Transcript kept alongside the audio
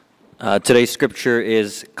Today's scripture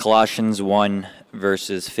is Colossians 1,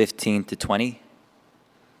 verses 15 to 20.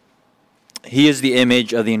 He is the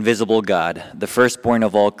image of the invisible God, the firstborn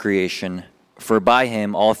of all creation. For by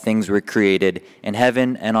him all things were created, in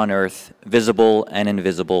heaven and on earth, visible and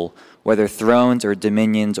invisible, whether thrones or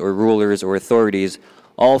dominions or rulers or authorities,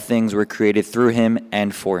 all things were created through him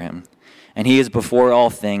and for him. And he is before all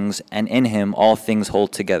things, and in him all things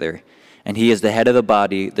hold together. And he is the head of the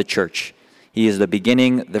body, the church. He is the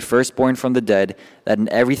beginning, the firstborn from the dead, that in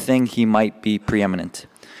everything he might be preeminent.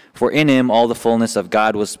 For in him all the fullness of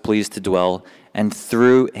God was pleased to dwell, and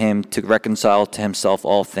through him to reconcile to himself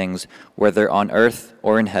all things, whether on earth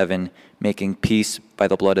or in heaven, making peace by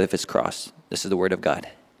the blood of his cross. This is the word of God.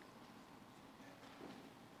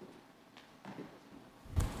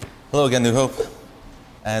 Hello again, New Hope,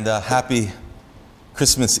 and happy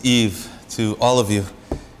Christmas Eve to all of you.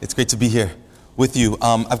 It's great to be here with you.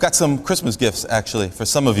 I've got some Christmas gifts, actually, for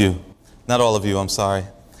some of you. Not all of you, I'm sorry.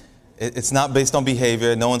 It's not based on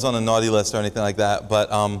behavior. No one's on a naughty list or anything like that. But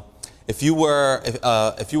if you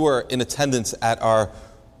were in attendance at our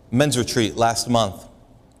men's retreat last month,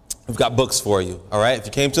 we've got books for you, all right? If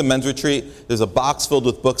you came to a men's retreat, there's a box filled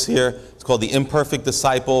with books here. It's called The Imperfect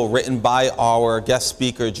Disciple, written by our guest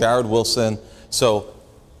speaker, Jared Wilson. So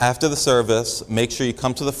after the service, make sure you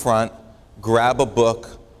come to the front, grab a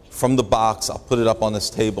book from the box. I'll put it up on this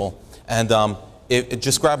table. And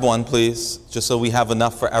just grab one, please, just so we have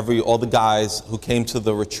enough for all the guys who came to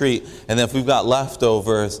the retreat. And then if we've got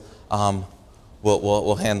leftovers,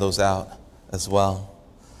 we'll hand those out as well.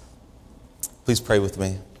 Please pray with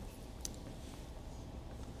me.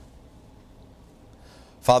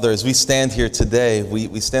 Father, as we stand here today,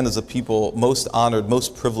 we stand as a people most honored,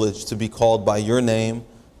 most privileged to be called by your name,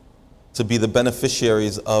 to be the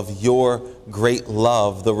beneficiaries of your great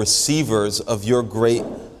love, the receivers of your great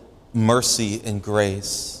mercy and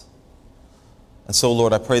grace. And so,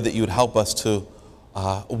 Lord, I pray that you would help us to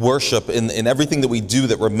worship in everything that we do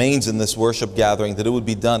that remains in this worship gathering, that it would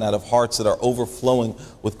be done out of hearts that are overflowing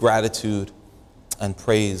with gratitude and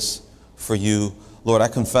praise for you. Lord, I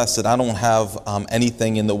confess that I don't have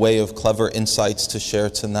anything in the way of clever insights to share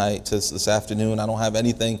tonight, this afternoon. I don't have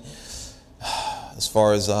anything as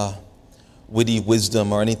far as witty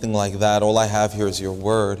wisdom or anything like that. All I have here is your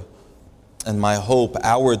word. And my hope,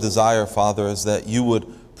 our desire, Father, is that you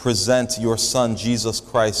would present your Son, Jesus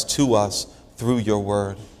Christ, to us through your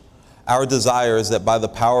word. Our desire is that by the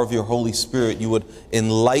power of your Holy Spirit, you would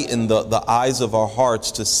enlighten the eyes of our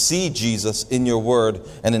hearts to see Jesus in your word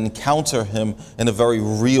and encounter him in a very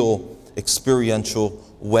real, experiential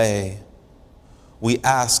way. We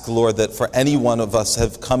ask, Lord, that for any one of us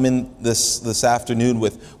have come in this afternoon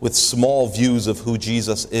with small views of who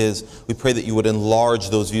Jesus is, we pray that you would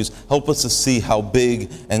enlarge those views. Help us to see how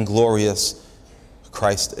big and glorious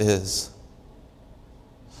Christ is.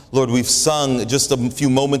 Lord, we've sung just a few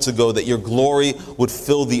moments ago that your glory would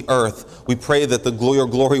fill the earth. We pray that your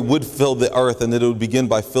glory would fill the earth and that it would begin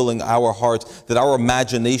by filling our hearts, that our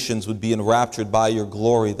imaginations would be enraptured by your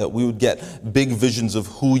glory, that we would get big visions of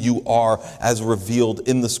who you are as revealed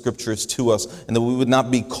in the scriptures to us, and that we would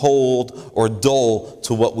not be cold or dull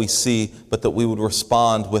to what we see, but that we would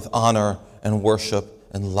respond with honor and worship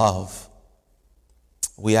and love.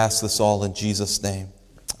 We ask this all in Jesus' name.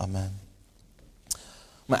 Amen.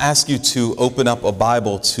 I'm going to ask you to open up a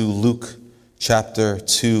Bible to Luke chapter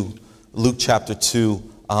 2. Luke chapter 2.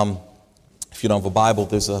 If you don't have a Bible,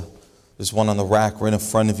 there's one on the rack right in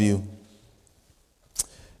front of you.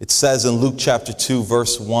 It says in Luke chapter 2,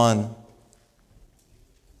 verse 1,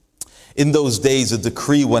 "In those days a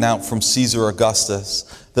decree went out from Caesar Augustus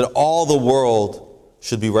that all the world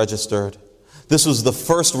should be registered. This was the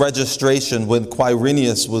first registration when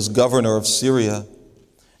Quirinius was governor of Syria.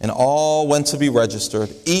 And all went to be registered,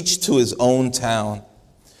 each to his own town.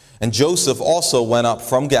 And Joseph also went up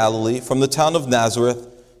from Galilee, from the town of Nazareth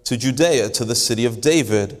to Judea, to the city of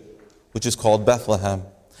David, which is called Bethlehem,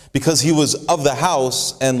 because he was of the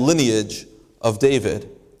house and lineage of David,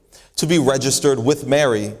 to be registered with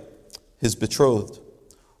Mary, his betrothed,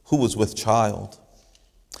 who was with child.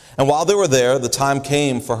 And while they were there, the time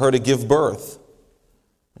came for her to give birth.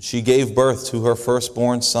 And she gave birth to her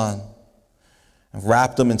firstborn son, and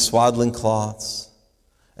wrapped him in swaddling cloths,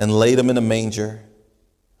 and laid him in a manger,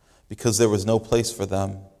 because there was no place for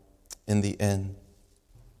them in the inn."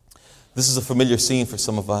 This is a familiar scene for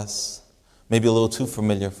some of us, maybe a little too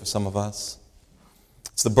familiar for some of us.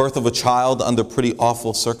 It's the birth of a child under pretty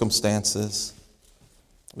awful circumstances.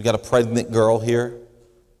 We got a pregnant girl here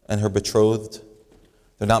and her betrothed.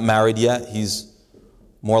 They're not married yet. He's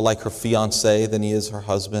more like her fiancé than he is her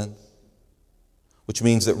husband, which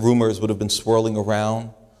means that rumors would have been swirling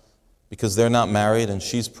around because they're not married and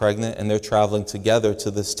she's pregnant, and they're traveling together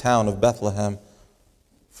to this town of Bethlehem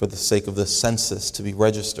for the sake of the census to be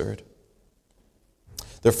registered.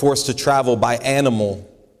 They're forced to travel by animal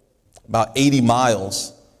about 80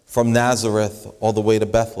 miles from Nazareth all the way to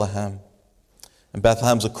Bethlehem. And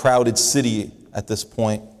Bethlehem's a crowded city at this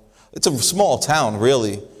point. It's a small town,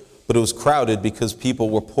 really, but it was crowded because people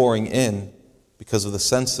were pouring in because of the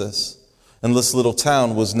census. And this little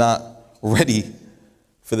town was not ready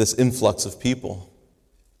for this influx of people.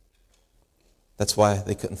 That's why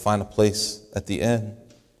they couldn't find a place at the inn.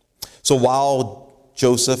 So while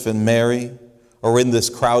Joseph and Mary are in this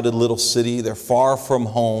crowded little city, they're far from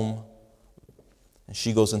home, and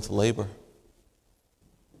she goes into labor.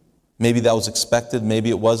 Maybe that was expected, maybe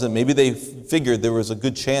it wasn't. Maybe they figured there was a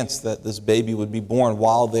good chance that this baby would be born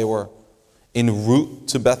while they were en route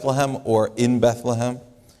to Bethlehem or in Bethlehem.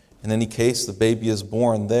 In any case, the baby is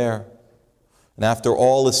born there. And after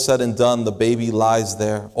all is said and done, the baby lies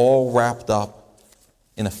there, all wrapped up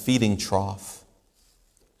in a feeding trough.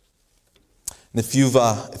 And if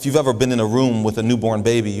you've ever been in a room with a newborn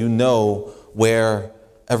baby, you know where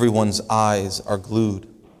everyone's eyes are glued.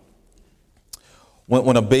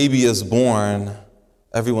 When a baby is born,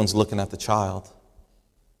 everyone's looking at the child.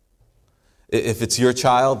 If it's your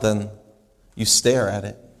child, then you stare at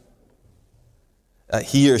it.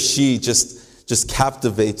 He or she just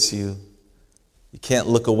captivates you. You can't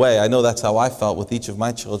look away. I know that's how I felt with each of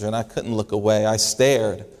my children. I couldn't look away. I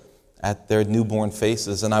stared at their newborn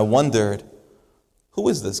faces, and I wondered, who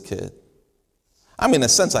is this kid? I mean, in a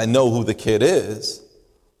sense, I know who the kid is,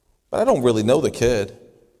 but I don't really know the kid.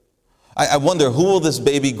 I wonder, who will this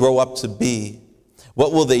baby grow up to be?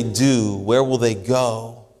 What will they do? Where will they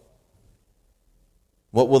go?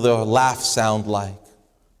 What will their laugh sound like?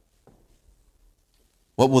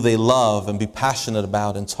 What will they love and be passionate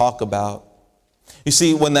about and talk about? You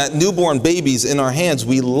see, when that newborn baby's in our hands,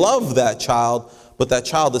 we love that child, but that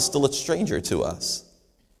child is still a stranger to us.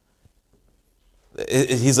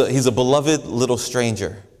 He's a beloved little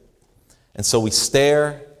stranger. And so we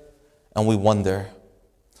stare and we wonder.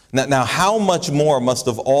 Now, how much more must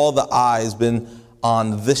have all the eyes been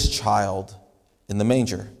on this child in the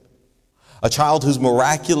manger? A child whose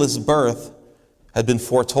miraculous birth had been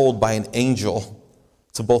foretold by an angel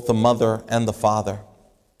to both the mother and the father.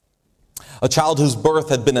 A child whose birth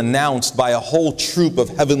had been announced by a whole troop of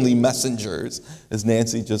heavenly messengers, as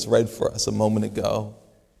Nancy just read for us a moment ago.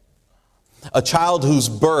 A child whose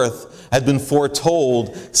birth had been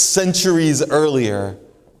foretold centuries earlier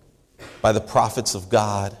by the prophets of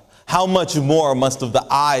God. How much more must have the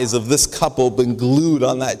eyes of this couple been glued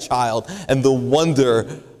on that child and the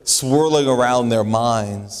wonder swirling around their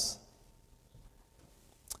minds?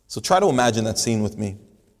 So try to imagine that scene with me.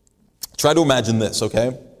 Try to imagine this,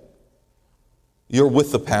 okay? You're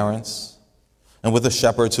with the parents and with the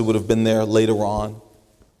shepherds who would have been there later on.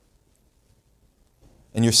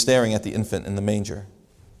 And you're staring at the infant in the manger.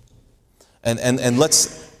 And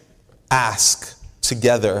let's ask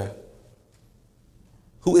together,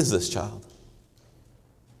 who is this child?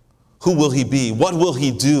 Who will he be? What will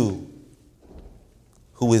he do?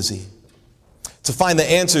 Who is he? To find the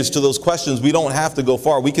answers to those questions, we don't have to go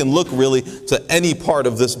far. We can look really to any part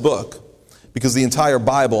of this book, because the entire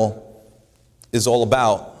Bible is all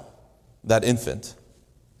about that infant,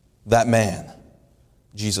 that man,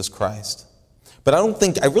 Jesus Christ. But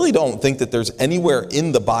I really don't think that there's anywhere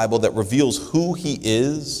in the Bible that reveals who he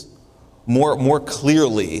is more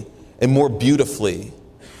clearly and more beautifully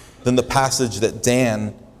than the passage that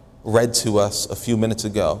Dan read to us a few minutes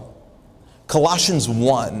ago. Colossians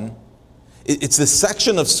 1, it's this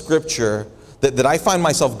section of Scripture that I find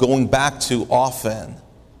myself going back to often.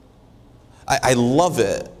 I love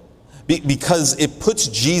it because it puts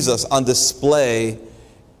Jesus on display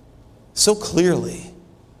so clearly,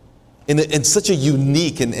 in such a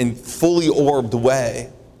unique and fully orbed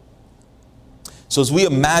way. So as we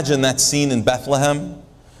imagine that scene in Bethlehem,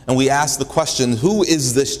 and we ask the question, who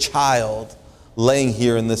is this child laying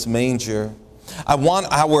here in this manger? I want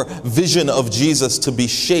our vision of Jesus to be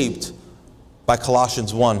shaped by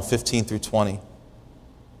Colossians 1, 15 through 20.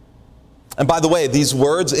 And by the way, these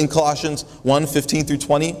words in Colossians 1, 15 through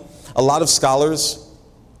 20, a lot of scholars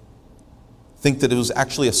think that it was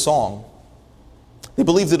actually a song. They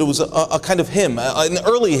believe that it was a kind of hymn, an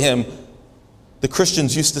early hymn the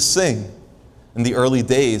Christians used to sing in the early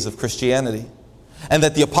days of Christianity. And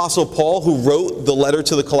that the Apostle Paul, who wrote the letter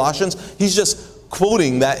to the Colossians, he's just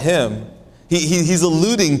quoting that hymn. He's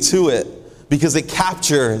alluding to it because it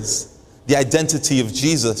captures the identity of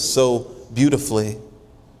Jesus so beautifully.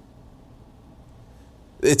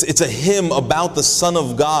 It's a hymn about the Son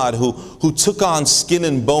of God who took on skin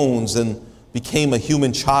and bones and became a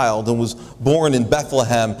human child and was born in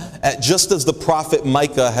Bethlehem, just as the prophet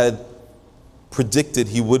Micah had predicted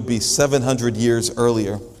he would be 700 years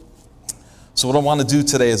earlier. So what I want to do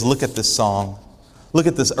today is look at this song, look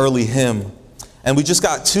at this early hymn, and we just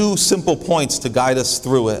got two simple points to guide us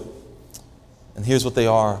through it. And here's what they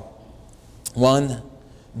are. One,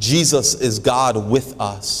 Jesus is God with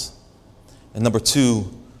us. And number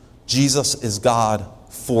two, Jesus is God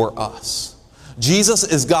for us. Jesus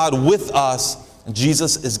is God with us, and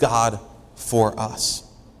Jesus is God for us.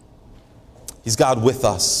 He's God with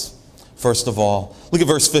us, first of all. Look at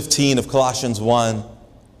verse 15 of Colossians 1.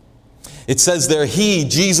 It says there, He,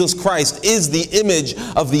 Jesus Christ, is the image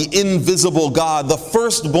of the invisible God, the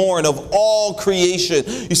firstborn of all creation.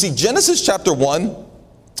 You see, Genesis chapter 1,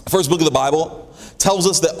 first book of the Bible, tells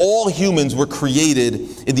us that all humans were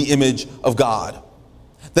created in the image of God.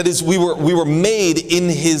 That is, we were made in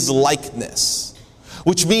His likeness,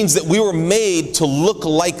 which means that we were made to look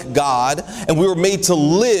like God, and we were made to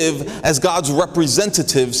live as God's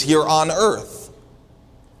representatives here on earth.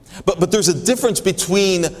 But there's a difference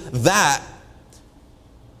between that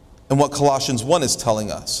and what Colossians 1 is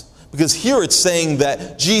telling us. Because here it's saying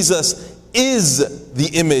that Jesus is the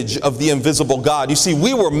image of the invisible God. You see,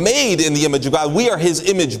 we were made in the image of God. We are His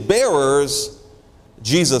image bearers.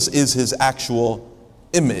 Jesus is His actual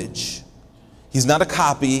image. He's not a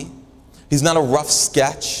copy. He's not a rough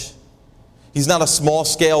sketch. He's not a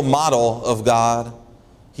small-scale model of God.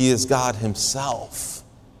 He is God Himself.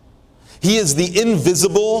 He is the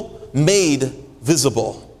invisible made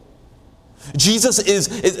visible. Jesus is,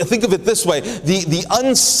 think of it this way, the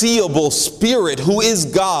unseeable Spirit who is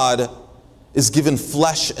God is given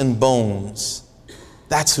flesh and bones.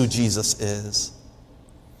 That's who Jesus is.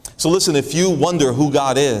 So listen, if you wonder who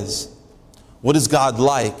God is, what is God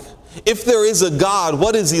like? If there is a God,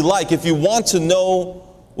 what is He like? If you want to know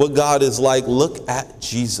what God is like, look at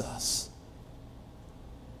Jesus.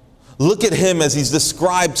 Look at Him as He's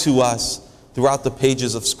described to us throughout the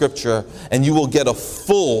pages of Scripture, and you will get a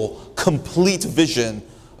full, complete vision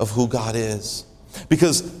of who God is.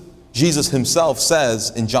 Because Jesus Himself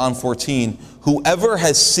says in John 14, whoever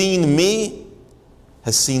has seen me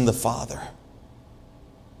has seen the Father.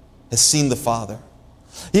 Has seen the Father.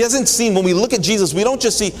 He hasn't seen, when we look at Jesus, we don't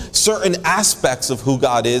just see certain aspects of who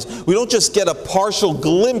God is. We don't just get a partial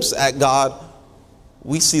glimpse at God.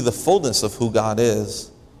 We see the fullness of who God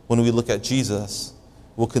is when we look at Jesus.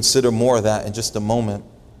 We'll consider more of that in just a moment.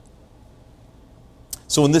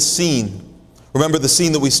 So in this scene, remember the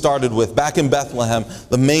scene that we started with, back in Bethlehem,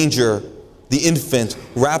 the manger, the infant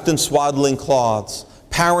wrapped in swaddling cloths,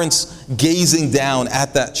 parents gazing down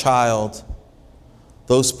at that child.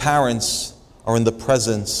 Those parents are in the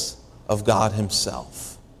presence of God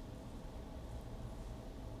Himself.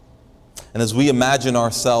 And as we imagine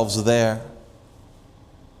ourselves there,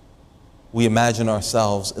 we imagine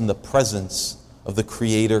ourselves in the presence of the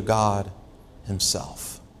Creator God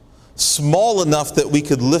Himself. Small enough that we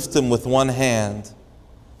could lift Him with one hand,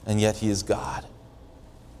 and yet He is God.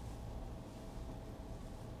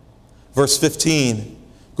 Verse 15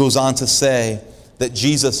 goes on to say that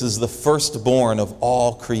Jesus is the firstborn of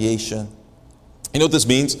all creation. You know what this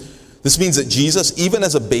means? This means that Jesus, even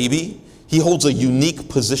as a baby, He holds a unique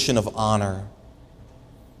position of honor.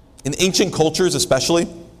 In ancient cultures especially,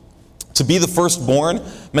 to be the firstborn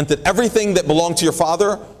meant that everything that belonged to your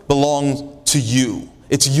father belonged to you.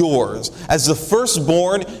 It's yours. As the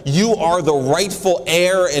firstborn, you are the rightful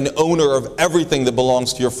heir and owner of everything that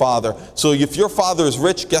belongs to your father. So if your father is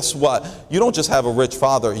rich, guess what? You don't just have a rich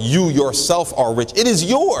father. You yourself are rich. It is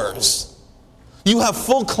yours. You have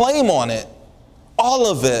full claim on it.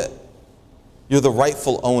 All of it. You're the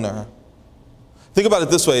rightful owner. Think about it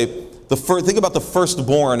this way. Think about the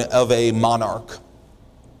firstborn of a monarch.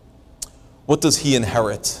 What does he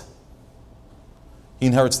inherit? He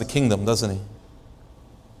inherits the kingdom, doesn't he?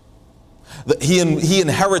 He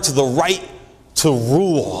inherits the right to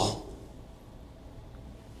rule.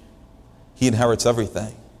 He inherits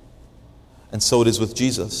everything. And so it is with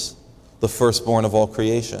Jesus, the firstborn of all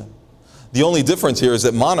creation. The only difference here is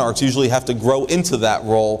that monarchs usually have to grow into that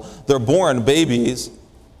role. They're born babies,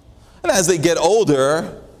 and as they get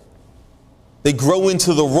older, they grow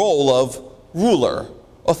into the role of ruler,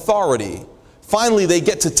 authority. Finally, they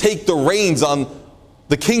get to take the reins on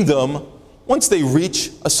the kingdom once they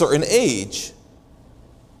reach a certain age.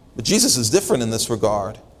 But Jesus is different in this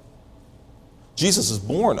regard. Jesus is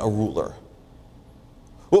born a ruler.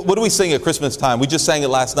 What do we sing at Christmas time? We just sang it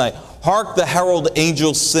last night. Hark the herald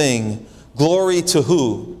angels sing. Glory to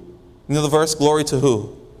who? You know the verse? Glory to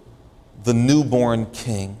who? the newborn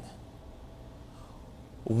king.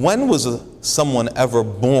 When was someone ever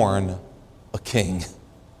born a king?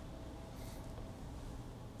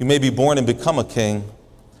 You may be born and become a king.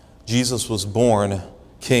 Jesus was born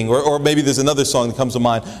king. Or maybe there's another song that comes to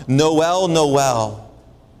mind. Noel, Noel,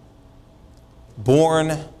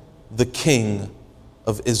 born the king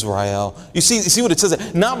of Israel. You see what it says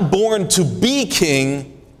there? Not born to be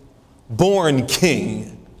king, born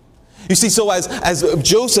king. You see, so as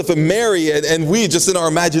Joseph and Mary and we just in our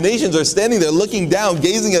imaginations are standing there looking down,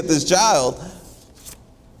 gazing at this child,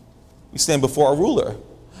 we stand before our ruler.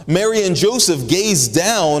 Mary and Joseph gaze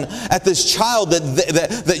down at this child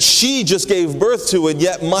that she just gave birth to, and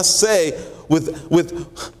yet must say with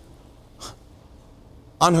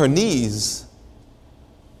on her knees,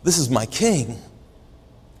 "This is my king.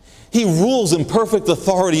 He rules in perfect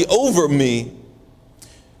authority over me."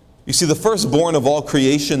 You see, the firstborn of all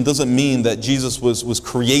creation doesn't mean that Jesus was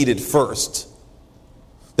created first,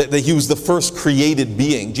 that he was the first created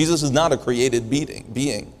being. Jesus is not a created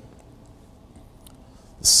being.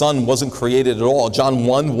 The Son wasn't created at all. John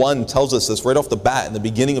 1:1 tells us this right off the bat in the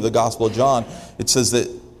beginning of the Gospel of John. It says that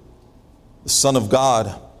the Son of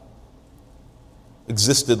God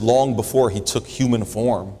existed long before he took human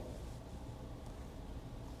form.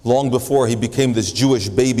 Long before he became this Jewish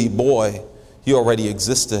baby boy, he already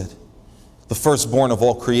existed. The firstborn of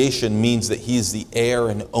all creation means that he is the heir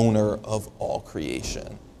and owner of all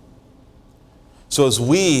creation. So as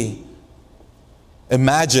we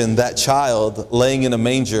imagine that child laying in a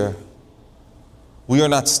manger, we are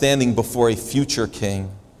not standing before a future king,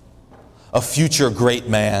 a future great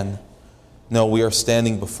man. No, we are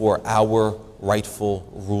standing before our rightful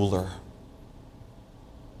ruler.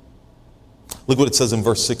 Look what it says in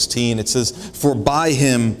verse 16. It says, "For by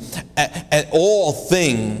him all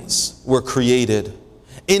things were created,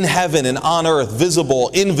 in heaven and on earth, visible,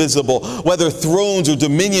 invisible, whether thrones or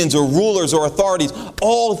dominions or rulers or authorities.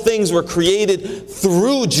 All things were created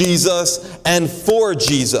through Jesus and for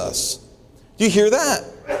Jesus." Do you hear that?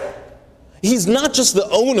 He's not just the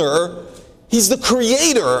owner, he's the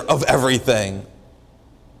creator of everything.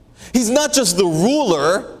 He's not just the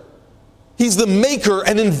ruler, he's the maker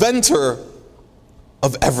and inventor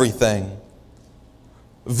of everything.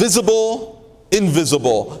 Visible,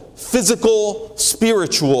 invisible, physical,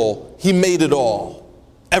 spiritual, he made it all.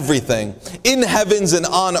 Everything. In heavens and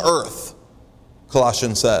on earth,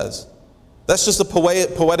 Colossians says. That's just a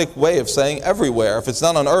poetic way of saying everywhere. If it's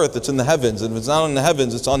not on earth, it's in the heavens. And if it's not in the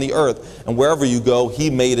heavens, it's on the earth. And wherever you go, he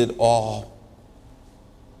made it all.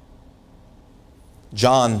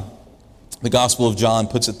 John, the Gospel of John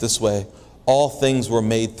puts it this way: all things were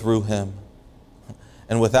made through him,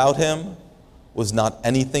 and without him was not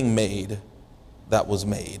anything made that was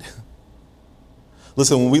made.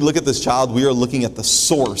 Listen, when we look at this child, we are looking at the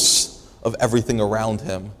source of everything around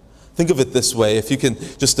him. Think of it this way, if you can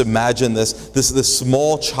just imagine this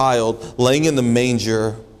small child laying in the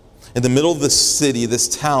manger in the middle of this city, this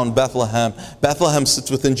town, Bethlehem. Bethlehem sits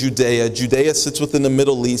within Judea. Judea sits within the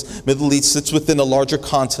Middle East. Middle East sits within a larger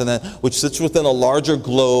continent, which sits within a larger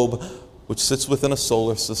globe, which sits within a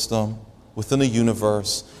solar system, within a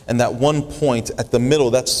universe. And that one point at the middle,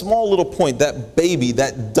 that small little point, that baby,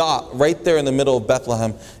 that dot right there in the middle of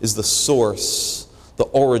Bethlehem is the source, the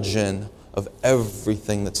origin of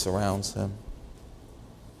everything that surrounds him.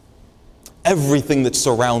 Everything that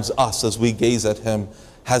surrounds us as we gaze at him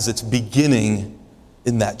has its beginning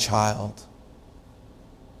in that child.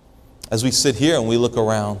 As we sit here and we look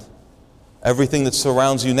around, everything that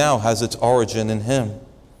surrounds you now has its origin in him.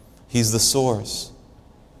 He's the source.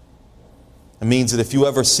 It means that if you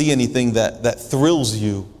ever see anything that thrills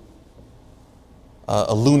you,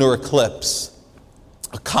 a lunar eclipse,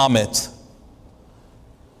 a comet,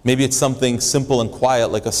 maybe it's something simple and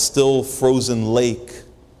quiet like a still frozen lake,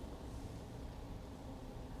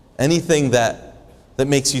 anything that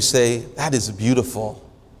makes you say, that is beautiful.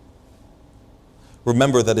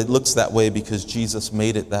 Remember that it looks that way because Jesus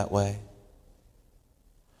made it that way.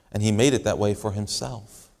 And he made it that way for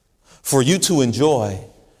himself, for you to enjoy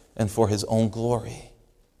and for his own glory.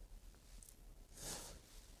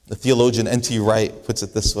 The theologian N.T. Wright puts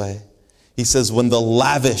it this way. He says, when the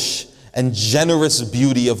lavish and generous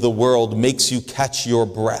beauty of the world makes you catch your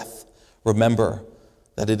breath, remember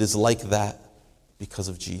that it is like that because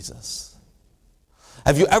of Jesus.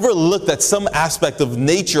 Have you ever looked at some aspect of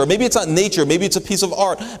nature? Maybe it's not nature, maybe it's a piece of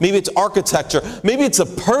art, maybe it's architecture, maybe it's a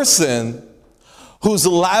person whose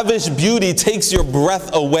lavish beauty takes your breath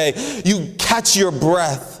away. You catch your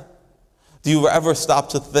breath. Do you ever stop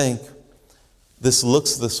to think, this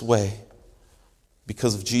looks this way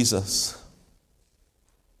because of Jesus?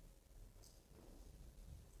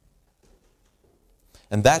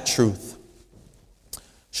 And that truth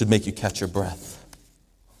should make you catch your breath.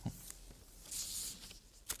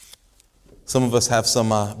 Some of us have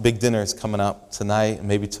some big dinners coming up tonight,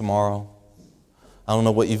 maybe tomorrow. I don't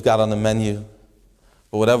know what you've got on the menu,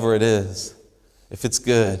 but whatever it is, if it's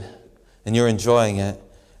good and you're enjoying it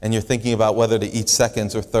and you're thinking about whether to eat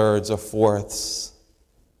seconds or thirds or fourths,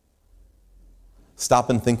 stop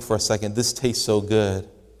and think for a second. This tastes so good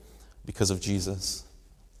because of Jesus.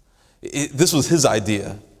 This was his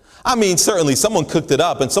idea. I mean, certainly someone cooked it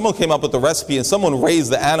up and someone came up with the recipe and someone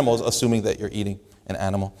raised the animals, assuming that you're eating an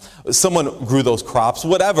animal. Someone grew those crops,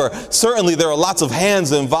 whatever. Certainly there are lots of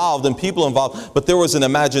hands involved and people involved, but there was an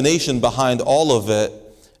imagination behind all of it,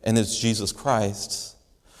 and it's Jesus Christ.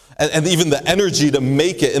 And even the energy to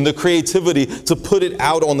make it and the creativity to put it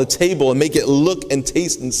out on the table and make it look and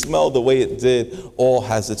taste and smell the way it did all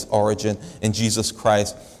has its origin in Jesus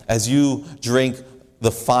Christ. As you drink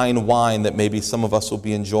the fine wine that maybe some of us will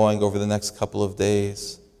be enjoying over the next couple of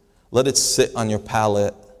days, let it sit on your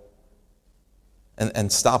palate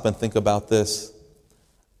and stop and think about this.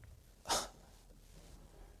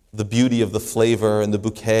 The beauty of the flavor and the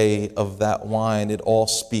bouquet of that wine, it all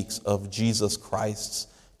speaks of Jesus Christ's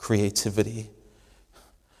creativity.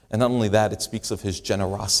 And not only that, it speaks of his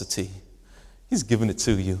generosity. He's given it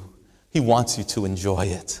to you. He wants you to enjoy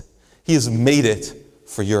it. He has made it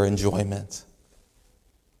for your enjoyment.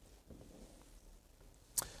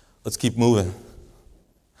 Let's keep moving.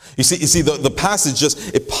 You see, the passage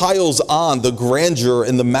just, it piles on the grandeur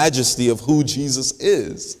and the majesty of who Jesus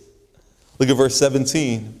is. Look at verse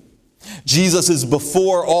 17. Jesus is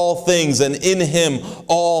before all things, and in him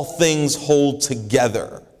all things hold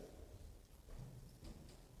together.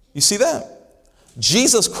 You see that?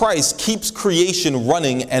 Jesus Christ keeps creation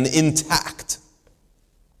running and intact.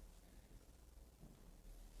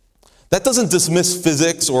 That doesn't dismiss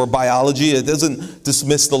physics or biology. It doesn't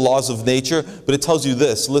dismiss the laws of nature, but it tells you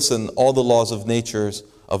this. Listen, all the laws of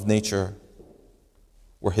nature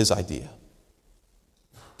were his idea.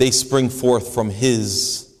 They spring forth from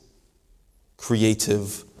his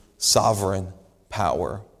creative, sovereign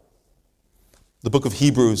power. The book of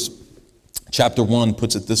Hebrews, chapter 1,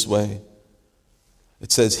 puts it this way.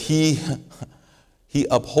 It says, He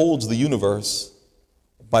upholds the universe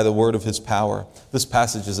by the word of his power. This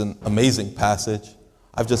passage is an amazing passage.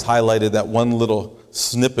 I've just highlighted that one little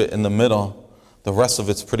snippet in the middle. The rest of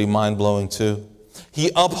it's pretty mind-blowing too. He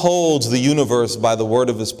upholds the universe by the word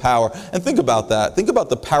of his power. And think about that. Think about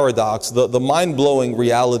the paradox, the mind-blowing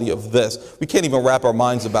reality of this. We can't even wrap our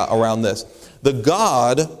minds around this. The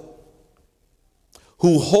God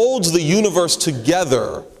who holds the universe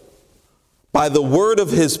together by the word of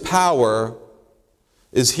his power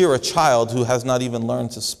is here a child who has not even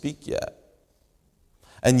learned to speak yet.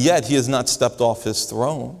 And yet he has not stepped off his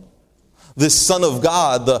throne. This Son of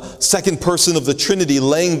God, the second person of the Trinity,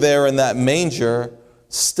 laying there in that manger,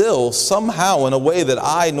 still somehow in a way that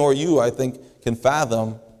I nor you, I think, can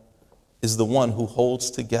fathom, is the one who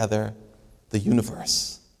holds together the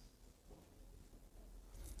universe.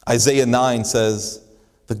 Isaiah 9 says,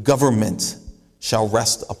 the government shall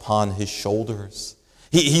rest upon his shoulders.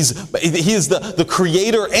 He is the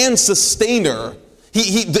creator and sustainer.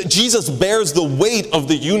 Jesus bears the weight of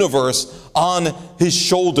the universe on his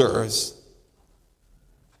shoulders.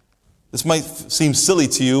 This might seem silly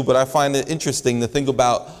to you, but I find it interesting to think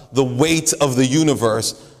about the weight of the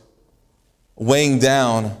universe weighing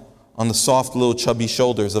down on the soft little chubby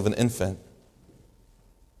shoulders of an infant.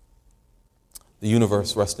 The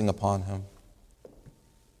universe resting upon him.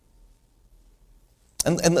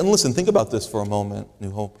 And listen, think about this for a moment, New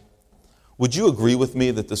Hope. Would you agree with me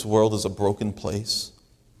that this world is a broken place?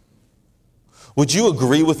 Would you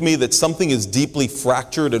agree with me that something is deeply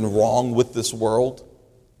fractured and wrong with this world?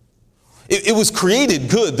 It was created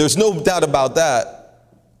good, there's no doubt about that.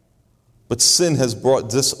 But sin has brought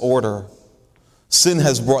disorder. Sin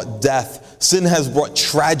has brought death. Sin has brought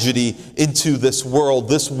tragedy into this world.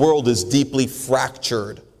 This world is deeply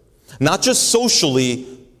fractured. Not just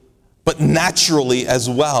socially, but naturally as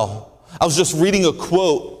well. I was just reading a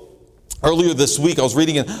quote earlier this week. I was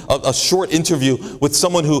reading a short interview with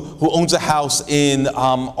someone who owns a house in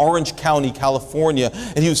Orange County, California,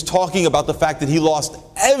 and he was talking about the fact that he lost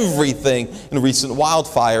everything in recent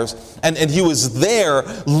wildfires, and he was there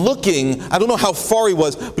looking, I don't know how far he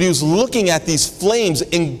was, but he was looking at these flames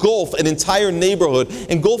engulf an entire neighborhood,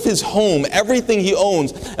 engulf his home, everything he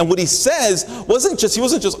owns. And what he says he wasn't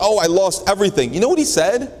just, oh, I lost everything. You know what he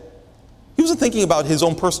said? He wasn't thinking about his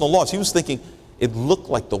own personal loss. He was thinking, it looked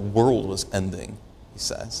like the world was ending, he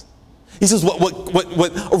says. He says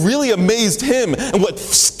what really amazed him and what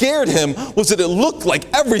scared him was that it looked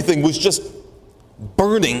like everything was just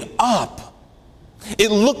burning up.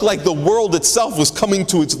 It looked like the world itself was coming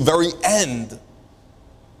to its very end.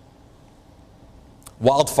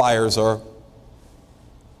 Wildfires are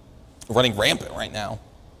running rampant right now,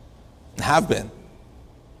 and have been.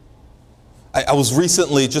 I was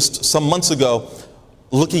recently, just some months ago,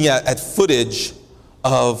 looking at footage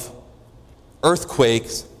of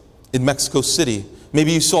earthquakes in Mexico City.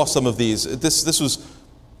 Maybe you saw some of these. This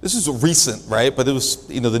is recent, right? But it was,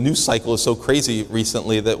 the news cycle is so crazy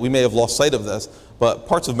recently that we may have lost sight of this. But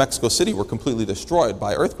parts of Mexico City were completely destroyed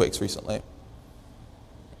by earthquakes recently.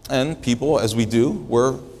 And people, as we do,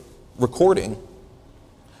 were recording.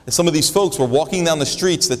 And some of these folks were walking down the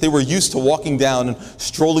streets that they were used to walking down and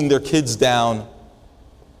strolling their kids down,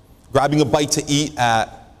 grabbing a bite to eat at.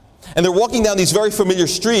 And they're walking down these very familiar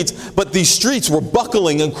streets, but these streets were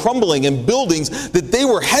buckling and crumbling, and buildings that they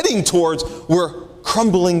were heading towards were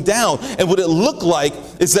crumbling down. And what it looked like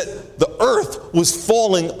is that the earth was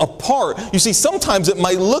falling apart. You see, sometimes it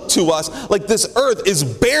might look to us like this earth is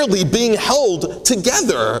barely being held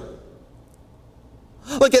together.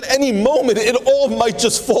 Like at any moment, it all might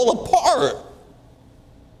just fall apart.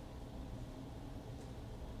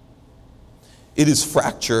 It is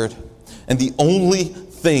fractured, and the only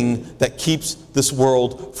thing that keeps this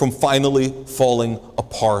world from finally falling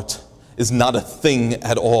apart is not a thing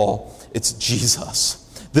at all. It's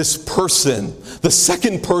Jesus. This person, the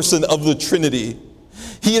second person of the Trinity.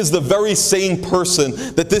 He is the very same person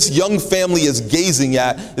that this young family is gazing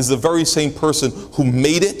at, is the very same person who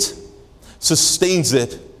made it, sustains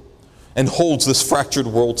it, and holds this fractured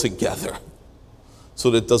world together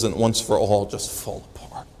so that it doesn't once for all just fall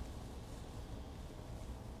apart.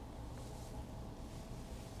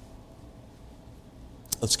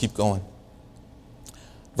 Let's keep going.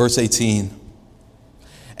 Verse 18.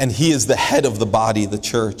 And he is the head of the body, the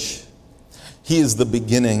church. He is the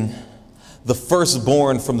beginning, the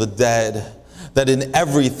firstborn from the dead, that in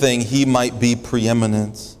everything he might be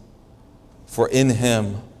preeminent. For in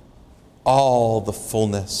him all the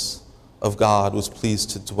fullness of God was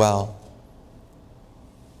pleased to dwell.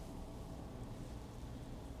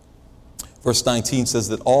 Verse 19 says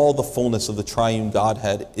that all the fullness of the triune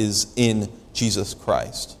Godhead is in Jesus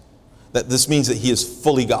Christ. That this means that he is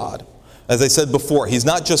fully God. As I said before, he's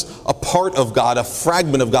not just a part of God, a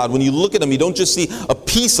fragment of God. When you look at him, you don't just see a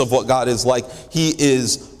piece of what God is like. He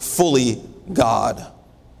is fully God,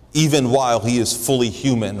 even while he is fully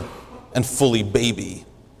human and fully baby.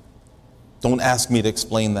 Don't ask me to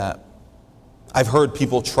explain that. I've heard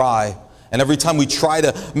people try, and every time we try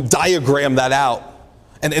to diagram that out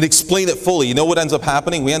and explain it fully, you know what ends up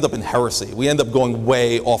happening? We end up in heresy. We end up going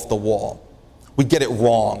way off the wall. We get it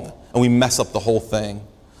wrong, and we mess up the whole thing.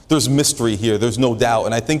 There's mystery here, there's no doubt,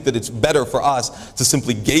 and I think that it's better for us to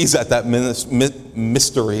simply gaze at that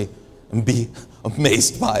mystery and be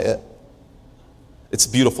amazed by it. It's a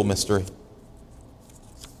beautiful mystery.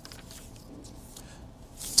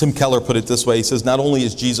 Tim Keller put it this way. He says, not only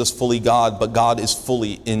is Jesus fully God, but God is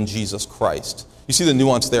fully in Jesus Christ. You see the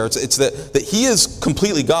nuance there. It's that he is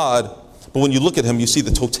completely God, but when you look at him, you see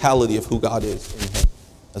the totality of who God is in him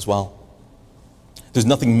as well. There's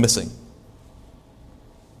nothing missing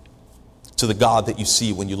to the God that you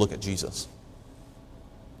see when you look at Jesus.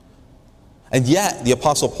 And yet, the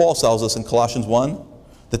Apostle Paul tells us in Colossians 1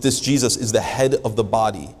 that this Jesus is the head of the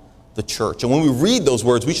body, the church. And when we read those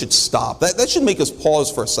words, we should stop. That should make us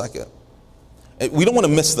pause for a second. We don't want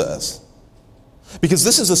to miss this. Because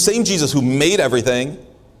this is the same Jesus who made everything.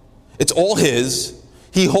 It's all his.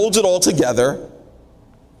 He holds it all together.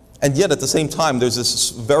 And yet, at the same time, there's this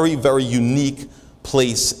very, very unique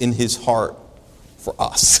place in his heart for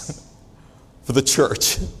us. For the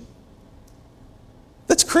church.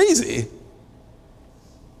 That's crazy.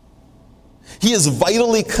 He is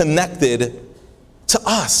vitally connected to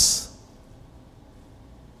us.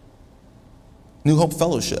 New Hope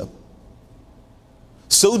Fellowship.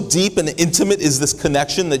 So deep and intimate is this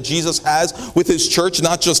connection that Jesus has with his church,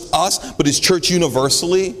 not just us, but his church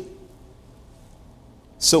universally.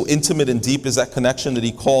 So intimate and deep is that connection that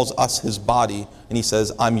he calls us his body, and he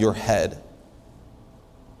says, I'm your head.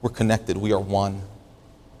 We're connected. We are one.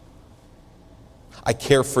 I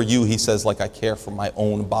care for you, he says, like I care for my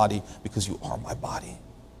own body, because you are my body.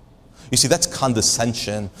 You see, that's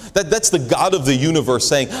condescension. That's the God of the universe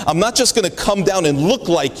saying, I'm not just going to come down and look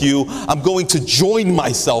like you, I'm going to join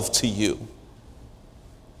myself to you.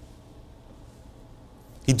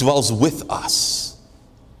 He dwells with us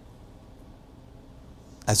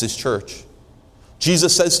as his church.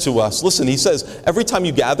 Jesus says to us, listen, he says, every time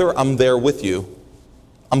you gather, I'm there with you.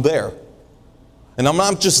 I'm there. And I'm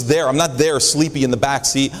not just there. I'm not there sleepy in the back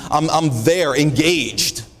seat. I'm there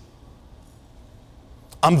engaged.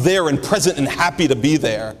 I'm there and present and happy to be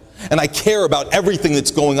there. And I care about everything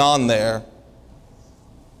that's going on there.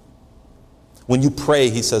 When you pray,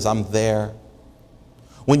 he says, I'm there.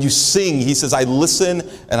 When you sing, he says, I listen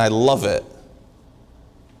and I love it.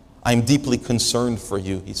 I'm deeply concerned for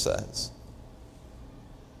you, he says.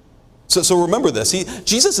 So remember this.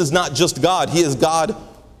 Jesus is not just God. He is God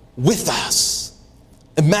with us.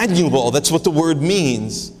 Emmanuel, that's what the word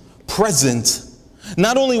means. Present.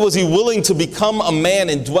 Not only was he willing to become a man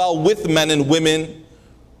and dwell with men and women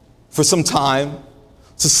for some time,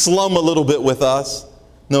 to slum a little bit with us.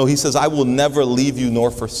 No, he says, I will never leave you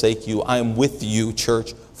nor forsake you. I am with you,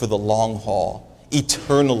 church, for the long haul,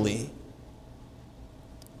 eternally.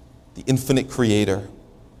 The infinite creator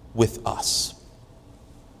with us.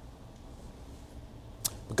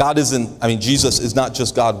 But Jesus is not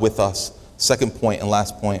just God with us. Second point and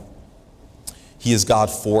last point, he is God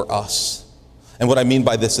for us. And what I mean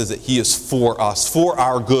by this is that he is for us, for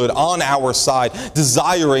our good, on our side,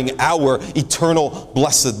 desiring our eternal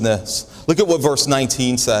blessedness. Look at what verse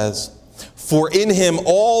 19 says. For in him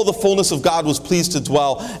all the fullness of God was pleased to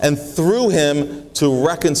dwell, and through him to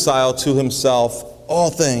reconcile to himself all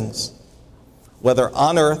things, whether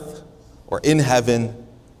on earth or in heaven,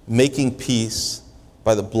 making peace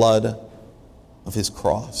by the blood of his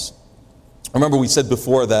cross. Remember, we said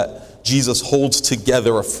before that Jesus holds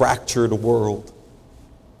together a fractured world.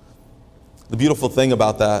 The beautiful thing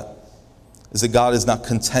about that is that God is not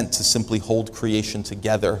content to simply hold creation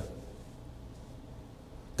together.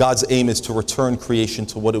 God's aim is to return creation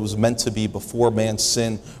to what it was meant to be before man's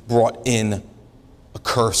sin brought in a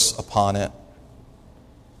curse upon it.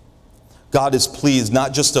 God is pleased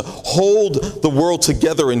not just to hold the world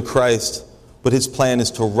together in Christ, but his plan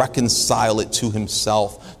is to reconcile it to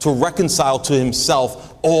himself, to reconcile to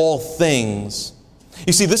himself all things.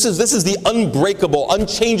 You see, this is the unbreakable,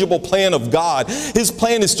 unchangeable plan of God. His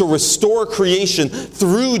plan is to restore creation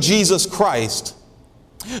through Jesus Christ.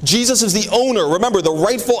 Jesus is the owner, remember, the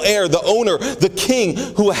rightful heir, the owner, the king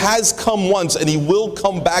who has come once and he will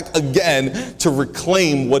come back again to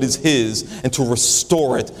reclaim what is his and to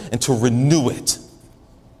restore it and to renew it.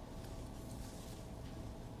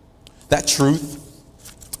 That truth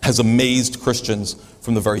has amazed Christians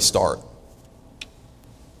from the very start.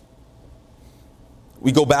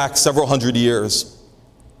 We go back several hundred years.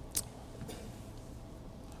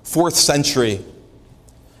 4th century,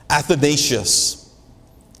 Athanasius.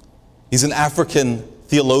 He's an African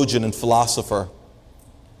theologian and philosopher.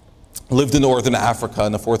 Lived in northern Africa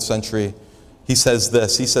in the 4th century. He says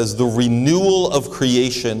this. He says, the renewal of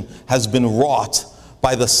creation has been wrought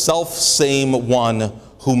by the self-same one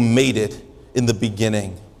who made it in the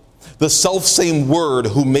beginning. The self-same word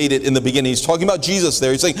who made it in the beginning. He's talking about Jesus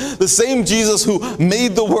there. He's saying the same Jesus who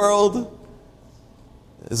made the world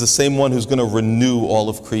is the same one who's going to renew all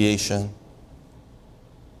of creation.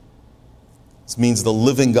 This means the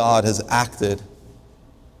living God has acted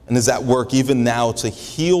and is at work even now to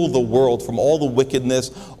heal the world from all the wickedness,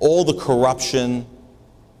 all the corruption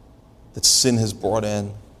that sin has brought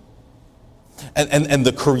in. And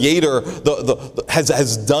the Creator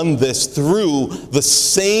has done this through the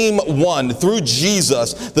same one, through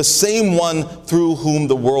Jesus, the same one through whom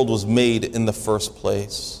the world was made in the first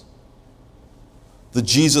place. The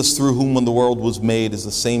Jesus through whom the world was made is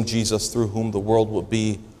the same Jesus through whom the world will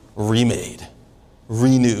be remade,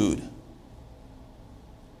 renewed.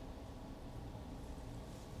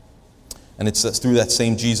 And it's through that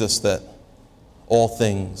same Jesus that all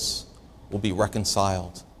things will be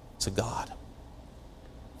reconciled to God.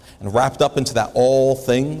 And wrapped up into that all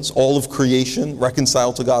things, all of creation,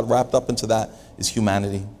 reconciled to God, wrapped up into that is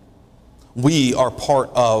humanity. We are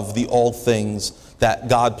part of the all things that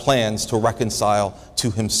God plans to reconcile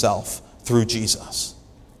to himself through Jesus.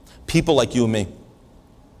 People like you and me.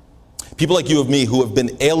 People like you and me who have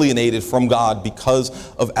been alienated from God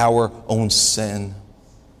because of our own sin.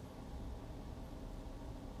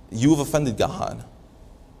 You have offended God.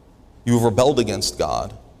 You have rebelled against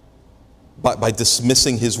God. By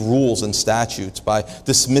dismissing his rules and statutes, by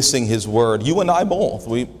dismissing his word. You and I both.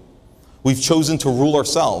 We've chosen to rule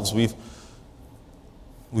ourselves. We've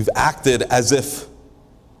acted as if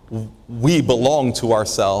we belong to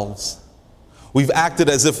ourselves. We've acted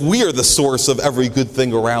as if we are the source of every good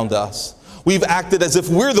thing around us. We've acted as if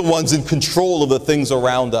we're the ones in control of the things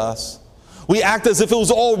around us. We act as if it was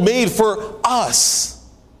all made for us.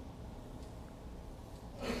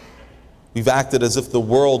 We've acted as if the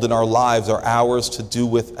world and our lives are ours to do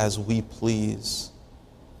with as we please.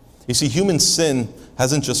 You see, human sin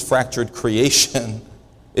hasn't just fractured creation,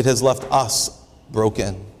 it has left us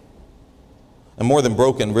broken. And more than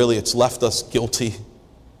broken, really, it's left us guilty,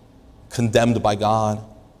 condemned by God.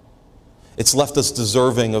 It's left us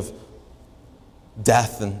deserving of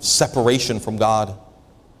death and separation from God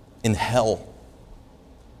in hell.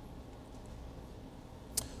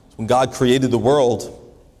 When God created the world,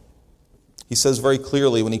 he says very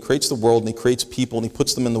clearly, when he creates the world and he creates people and he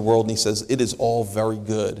puts them in the world and he says, it is all very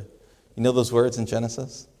good. You know those words in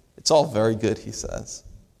Genesis? It's all very good, he says.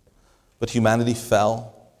 But humanity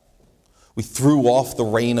fell. We threw off the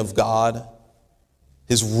reign of God,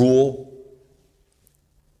 his rule.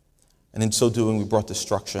 And in so doing, we brought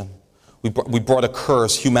destruction. We brought a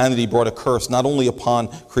curse. Humanity brought a curse, not only upon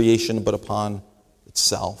creation, but upon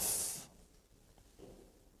itself.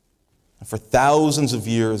 And for thousands of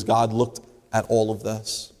years, God looked at all of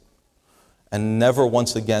this. And never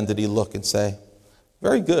once again did he look and say,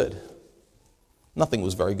 very good. Nothing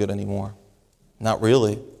was very good anymore. Not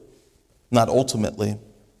really. Not ultimately.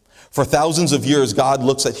 For thousands of years, God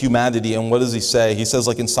looks at humanity, and what does he say? He says,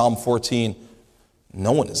 like in Psalm 14,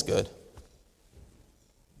 no one is good. It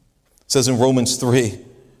says in Romans 3,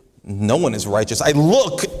 no one is righteous. I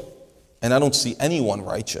look, and I don't see anyone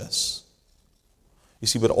righteous. You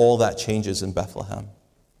see, but all that changes in Bethlehem.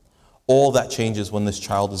 All that changes when this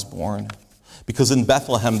child is born. Because in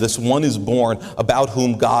Bethlehem, this one is born about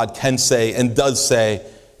whom God can say and does say,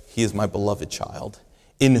 he is my beloved child,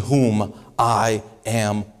 in whom I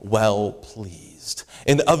am well pleased.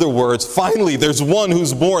 In other words, finally, there's one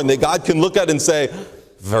who's born that God can look at and say,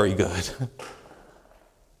 very good.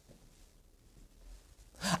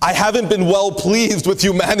 I haven't been well pleased with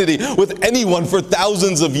humanity, with anyone for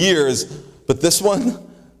thousands of years, but this one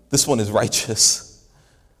is righteous.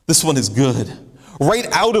 This one is good. Right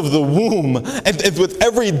out of the womb, and with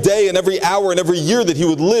every day and every hour and every year that he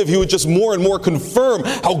would live, he would just more and more confirm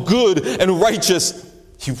how good and righteous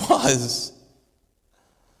he was.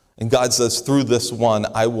 And God says, through this one,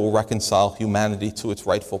 I will reconcile humanity to its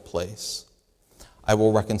rightful place. I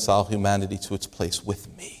will reconcile humanity to its place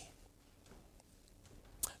with me.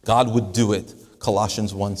 God would do it,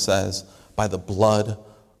 Colossians 1 says, by the blood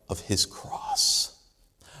of his cross,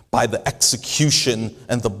 by the execution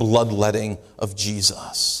and the bloodletting of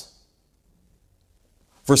Jesus.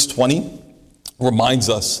 Verse 20 reminds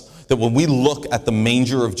us that when we look at the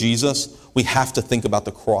manger of Jesus, we have to think about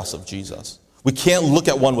the cross of Jesus. We can't look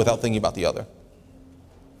at one without thinking about the other.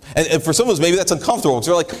 And for some of us, maybe that's uncomfortable, because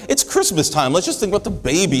we're like, it's Christmas time. Let's just think about the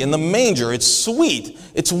baby in the manger. It's sweet.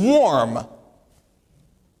 It's warm.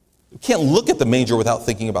 We can't look at the manger without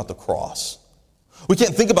thinking about the cross. We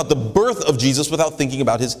can't think about the birth of Jesus without thinking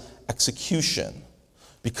about his execution,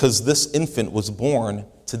 because this infant was born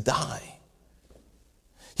to die.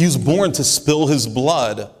 He was born to spill his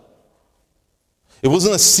blood. It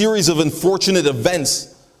wasn't a series of unfortunate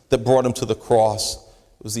events that brought him to the cross.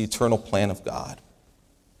 It was the eternal plan of God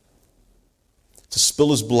to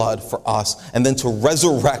spill his blood for us and then to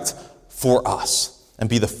resurrect for us and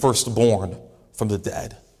be the firstborn from the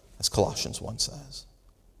dead, as Colossians 1 says.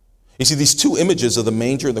 You see, these two images of the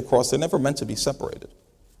manger and the cross, they're never meant to be separated.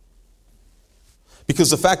 Because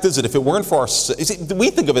the fact is that if it weren't for our sin, you see, we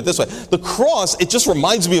think of it this way. The cross, it just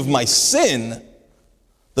reminds me of my sin.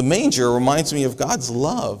 The manger reminds me of God's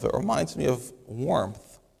love. It reminds me of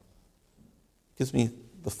warmth. It gives me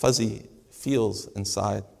the fuzzy feels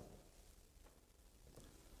inside.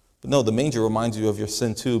 But no, the manger reminds you of your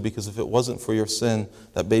sin too, because if it wasn't for your sin,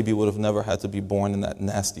 that baby would have never had to be born in that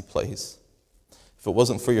nasty place. If it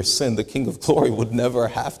wasn't for your sin, the King of Glory would never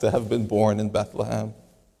have to have been born in Bethlehem.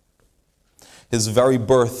 His very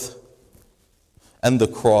birth and the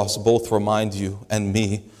cross both remind you and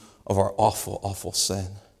me of our awful, awful sin.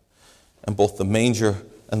 And both the manger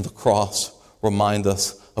and the cross remind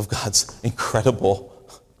us of God's incredible,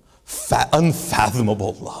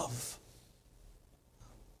 unfathomable love.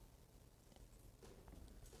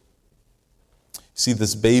 See,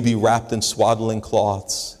 this baby wrapped in swaddling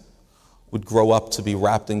cloths would grow up to be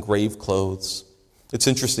wrapped in grave clothes. It's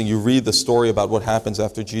interesting, you read the story about what happens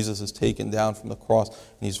after Jesus is taken down from the cross, and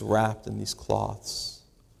he's wrapped in these cloths.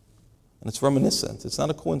 And it's reminiscent. It's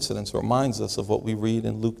not a coincidence. It reminds us of what we read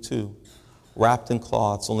in Luke 2. Wrapped in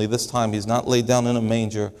cloths, only this time he's not laid down in a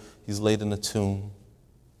manger, he's laid in a tomb.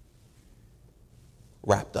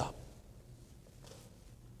 Wrapped up.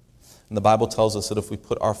 And the Bible tells us that if we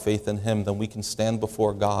put our faith in him, then we can stand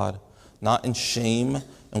before God, not in shame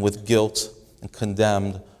and with guilt and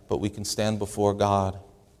condemned, but we can stand before God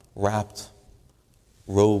wrapped,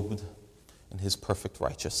 robed in his perfect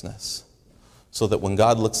righteousness. So that when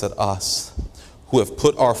God looks at us, who have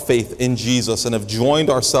put our faith in Jesus and have joined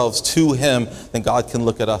ourselves to him, then God can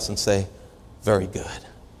look at us and say, very good.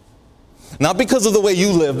 Not because of the way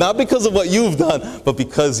you live, not because of what you've done, but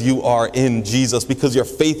because you are in Jesus, because your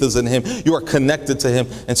faith is in him, you are connected to him.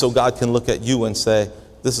 And so God can look at you and say,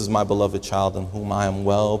 this is my beloved child in whom I am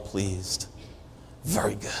well pleased.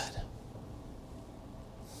 Very good.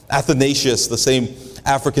 Athanasius, the same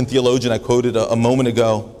African theologian I quoted a moment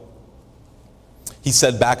ago, he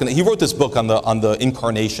said back, and he wrote this book on the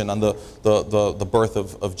incarnation, on the birth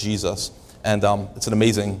of Jesus. And it's an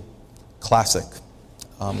amazing classic.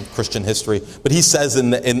 Christian history. But he says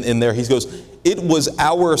in there, he goes, it was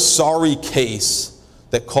our sorry case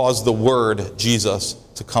that caused the word Jesus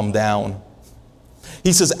to come down.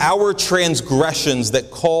 He says, our transgressions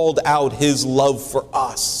that called out his love for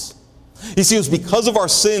us. You see, it was because of our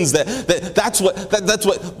sins that's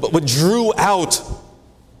what drew out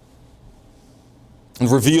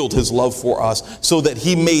and revealed his love for us, so that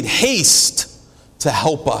he made haste to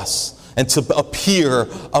help us and to appear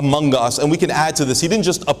among us. And we can add to this, he didn't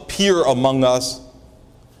just appear among us,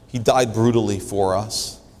 he died brutally for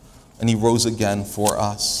us, and he rose again for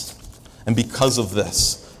us. And because of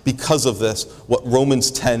this, what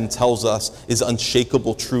Romans 10 tells us is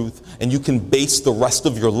unshakable truth, and you can base the rest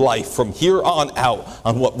of your life from here on out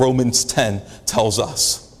on what Romans 10 tells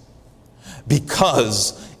us.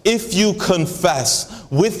 Because if you confess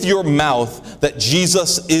with your mouth that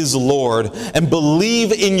Jesus is Lord and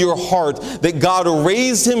believe in your heart that God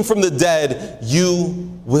raised him from the dead,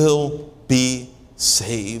 you will be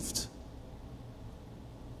saved.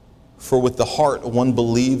 For with the heart one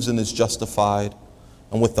believes and is justified,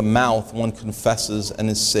 and with the mouth one confesses and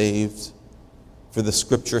is saved. For the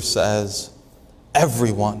scripture says,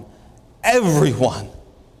 everyone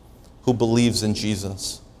who believes in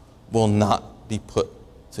Jesus will not be put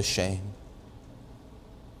to shame.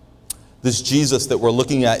 This Jesus that we're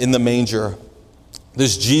looking at in the manger,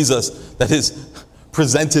 this Jesus that is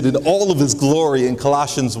presented in all of his glory in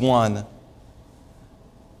Colossians 1,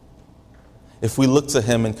 if we look to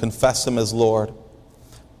him and confess him as Lord,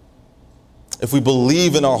 if we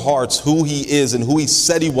believe in our hearts who he is and who he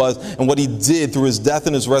said he was and what he did through his death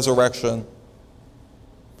and his resurrection,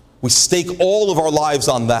 we stake all of our lives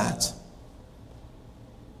on that.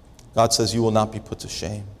 God says you will not be put to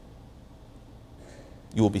shame.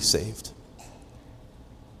 You will be saved.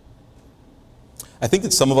 I think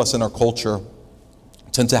that some of us in our culture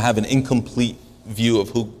tend to have an incomplete view of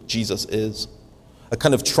who Jesus is. A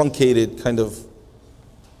kind of truncated, kind of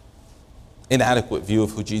inadequate view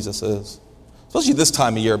of who Jesus is. Especially this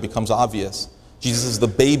time of year, it becomes obvious. Jesus is the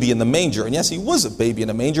baby in the manger. And yes, he was a baby in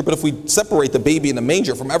a manger, but if we separate the baby in the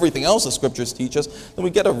manger from everything else the scriptures teach us, then we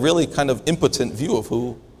get a really kind of impotent view of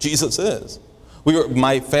who Jesus is.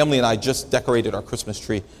 My family and I just decorated our Christmas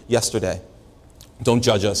tree yesterday. Don't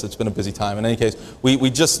judge us, it's been a busy time. In any case, we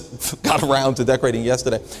just got around to decorating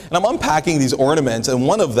yesterday. And I'm unpacking these ornaments, and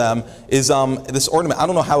one of them is this ornament. I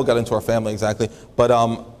don't know how it got into our family exactly, but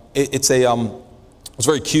it's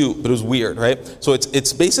very cute, but it was weird, right? So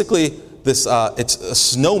it's basically this, it's a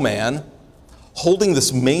snowman holding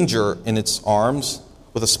this manger in its arms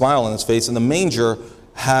with a smile on its face, and the manger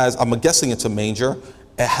has, I'm guessing it's a manger,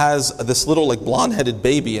 it has this little like blonde-headed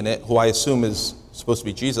baby in it, who I assume is supposed to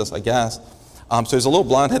be Jesus, I guess. So there's a little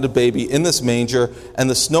blonde-headed baby in this manger, and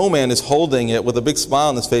the snowman is holding it with a big smile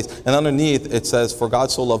on his face, and underneath it says, "For God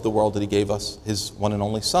so loved the world that he gave us his one and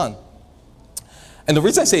only son." And the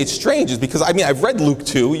reason I say it's strange is because, I've read Luke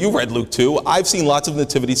 2, you read Luke 2, I've seen lots of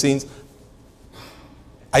nativity scenes.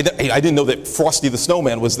 I didn't know that Frosty the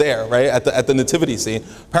Snowman was there, right, at the nativity scene.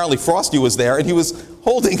 Apparently Frosty was there, and he was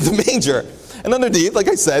holding the manger. And underneath, like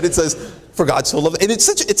I said, it says, "For God so loved," and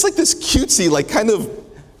it's like this cutesy, like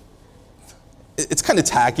it's kind of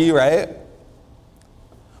tacky, right?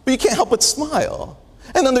 But you can't help but smile.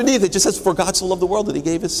 And underneath it just says, "For God so loved the world that he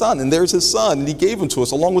gave his son." And there's his son, and he gave him to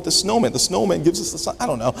us along with the snowman. The snowman gives us the son. I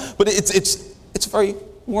don't know. But it's very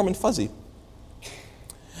warm and fuzzy.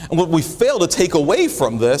 And what we fail to take away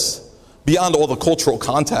from this, beyond all the cultural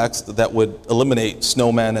context that would eliminate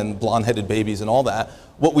snowmen and blonde-headed babies and all that,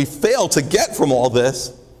 what we fail to get from all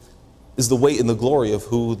this is the weight and the glory of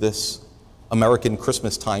who this American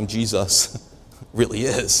Christmas time Jesus really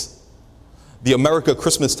is. The America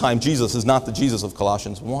Christmas time Jesus is not the Jesus of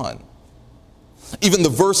Colossians 1. Even the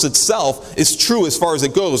verse itself is true as far as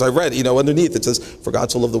it goes. I read, underneath it says, "For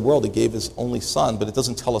God so loved the world, he gave his only son," but it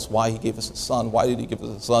doesn't tell us why he gave us a son. Why did he give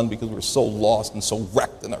us a son? Because we're so lost and so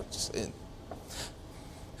wrecked in our sin.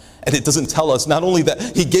 And it doesn't tell us not only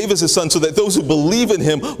that he gave us his son so that those who believe in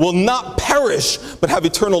him will not perish but have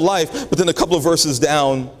eternal life, but then a couple of verses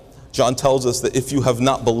down, John tells us that if you have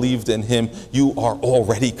not believed in him, you are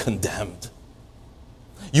already condemned.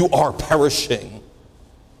 You are perishing.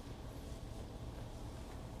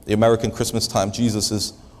 The American Christmas time Jesus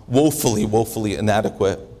is woefully, woefully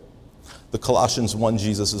inadequate. The Colossians 1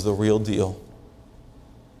 Jesus is the real deal.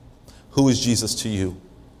 Who is Jesus to you?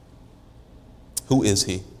 Who is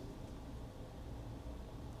he?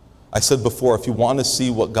 I said before, if you want to see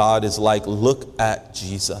what God is like, look at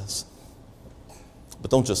Jesus.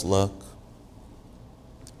 But don't just look.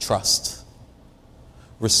 Trust.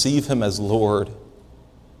 Receive him as Lord.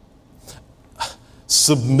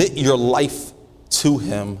 Submit your life to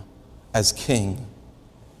him as King.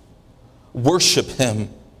 Worship him.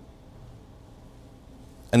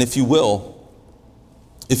 And if you will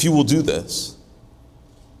do this,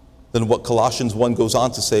 then what Colossians 1 goes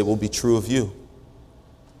on to say will be true of you.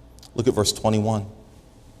 Look at verse 21.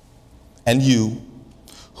 And you,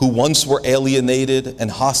 who once were alienated and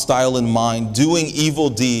hostile in mind, doing evil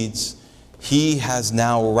deeds, he has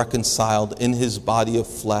now reconciled in his body of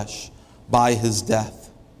flesh by his death.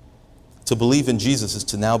 To believe in Jesus is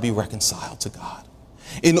to now be reconciled to God,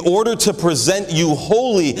 in order to present you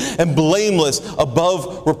holy and blameless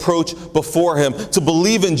above reproach before him. To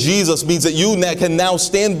believe in Jesus means that you can now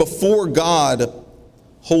stand before God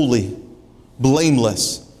holy,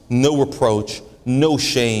 blameless, no reproach, no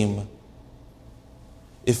shame.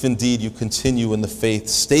 If indeed you continue in the faith,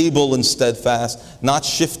 stable and steadfast, not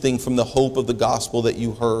shifting from the hope of the gospel that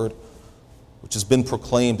you heard, which has been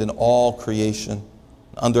proclaimed in all creation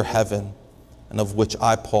under heaven, and of which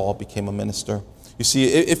I, Paul, became a minister. You see,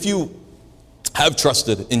 if you have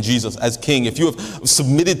trusted in Jesus as King, if you have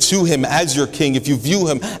submitted to him as your King, if you view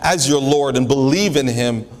him as your Lord and believe in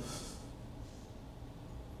him,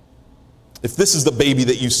 if this is the baby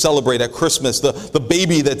that you celebrate at Christmas, the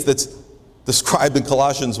baby that's described in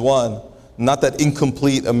Colossians 1, not that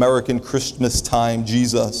incomplete American Christmas time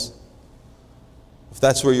Jesus, if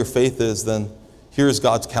that's where your faith is, then here's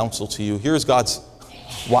God's counsel to you. Here's God's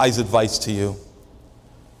wise advice to you.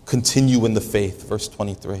 Continue in the faith, verse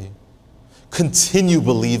 23. Continue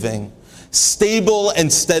believing, stable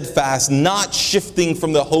and steadfast, not shifting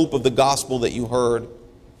from the hope of the gospel that you heard.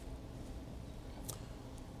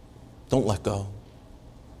 Don't let go.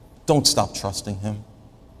 Don't stop trusting him.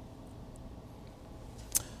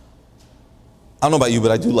 I don't know about you,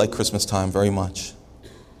 but I do like Christmas time very much.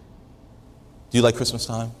 Do you like Christmas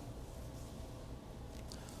time?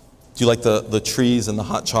 Do you like the trees and the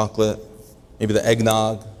hot chocolate? Maybe the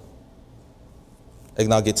eggnog?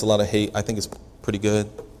 Eggnog gets a lot of hate. I think it's pretty good.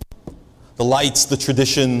 The lights, the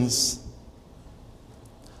traditions.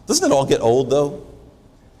 Doesn't it all get old, though?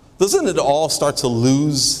 Doesn't it all start to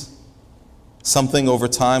lose something over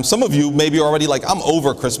time? Some of you maybe are already like, I'm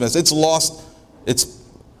over Christmas. It's lost its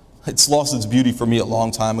beauty for me a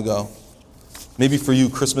long time ago. Maybe for you,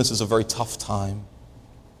 Christmas is a very tough time.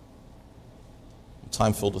 A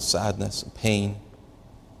time filled with sadness and pain.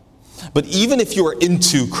 But even if you are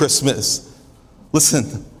into Christmas,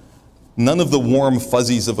 listen, none of the warm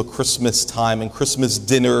fuzzies of a Christmas time and Christmas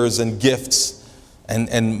dinners and gifts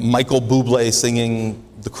and Michael Bublé singing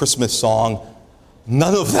the Christmas song,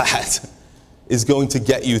 none of that is going to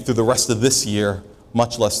get you through the rest of this year,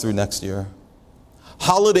 much less through next year.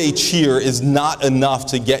 Holiday cheer is not enough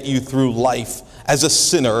to get you through life as a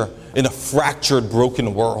sinner in a fractured,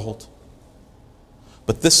 broken world.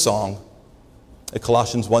 But this song, that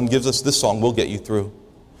Colossians 1 gives us, this song will get you through.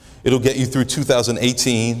 It'll get you through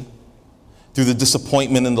 2018, through the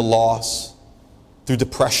disappointment and the loss, through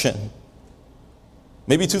depression.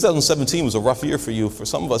 Maybe 2017 was a rough year for you. For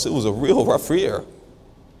some of us, it was a real rough year.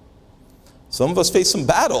 Some of us faced some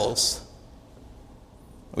battles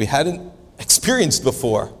we hadn't experienced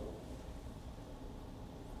before.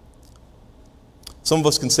 Some of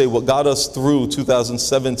us can say what got us through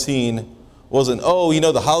 2017 wasn't,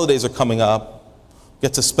 the holidays are coming up.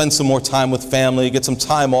 Get to spend some more time with family, get some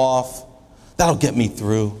time off. That'll get me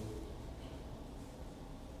through.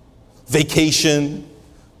 Vacation.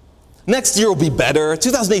 Next year will be better.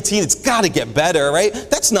 2018, it's got to get better, right?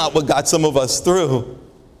 That's not what got some of us through.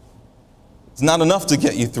 It's not enough to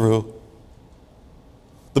get you through.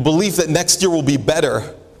 The belief that next year will be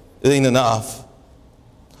better, it ain't enough.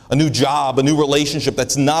 A new job, a new relationship,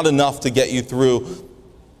 that's not enough to get you through.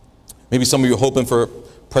 Maybe some of you are hoping for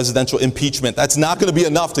presidential impeachment. That's not going to be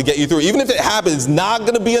enough to get you through. Even if it happens, it's not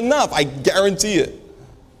going to be enough. I guarantee it.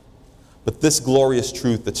 But this glorious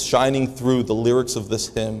truth that's shining through the lyrics of this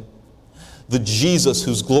hymn, the Jesus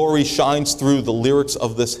whose glory shines through the lyrics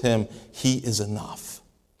of this hymn, he is enough.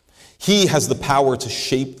 He has the power to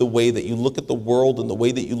shape the way that you look at the world and the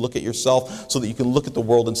way that you look at yourself, so that you can look at the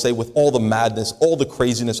world and say, with all the madness, all the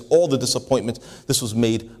craziness, all the disappointments, this was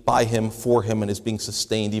made by him, for him, and is being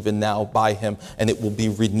sustained even now by him, and it will be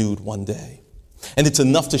renewed one day. And it's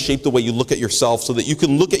enough to shape the way you look at yourself so that you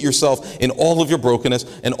can look at yourself in all of your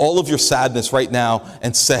brokenness and all of your sadness right now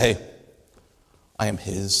and say, I am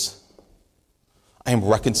his. I am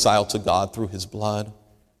reconciled to God through his blood.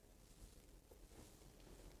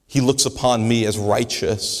 He looks upon me as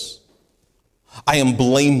righteous. I am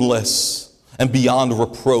blameless and beyond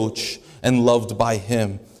reproach and loved by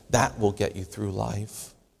him. That will get you through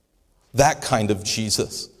life. That kind of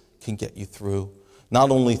Jesus can get you through,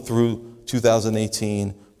 not only through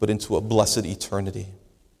 2018, but into a blessed eternity.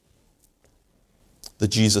 The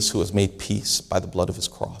Jesus who has made peace by the blood of his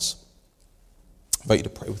cross. I invite you to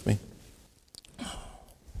pray with me.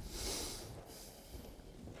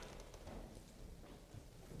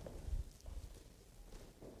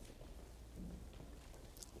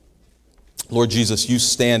 Lord Jesus,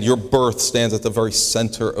 your birth stands at the very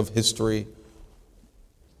center of history.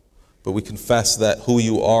 But we confess that who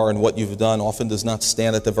you are and what you've done often does not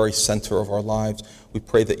stand at the very center of our lives. We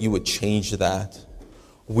pray that you would change that.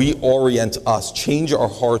 Reorient us, change our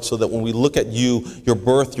hearts so that when we look at you, your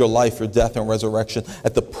birth, your life, your death, and resurrection,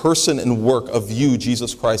 at the person and work of you,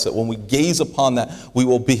 Jesus Christ, that when we gaze upon that, we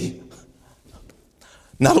will be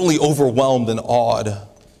not only overwhelmed and awed,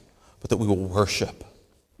 but that we will worship.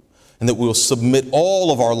 And that we will submit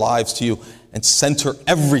all of our lives to you and center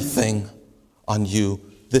everything on you.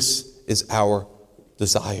 This is our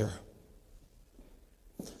desire.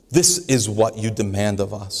 This is what you demand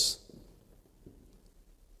of us.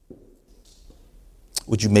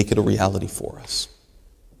 Would you make it a reality for us?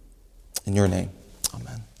 In your name,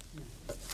 amen.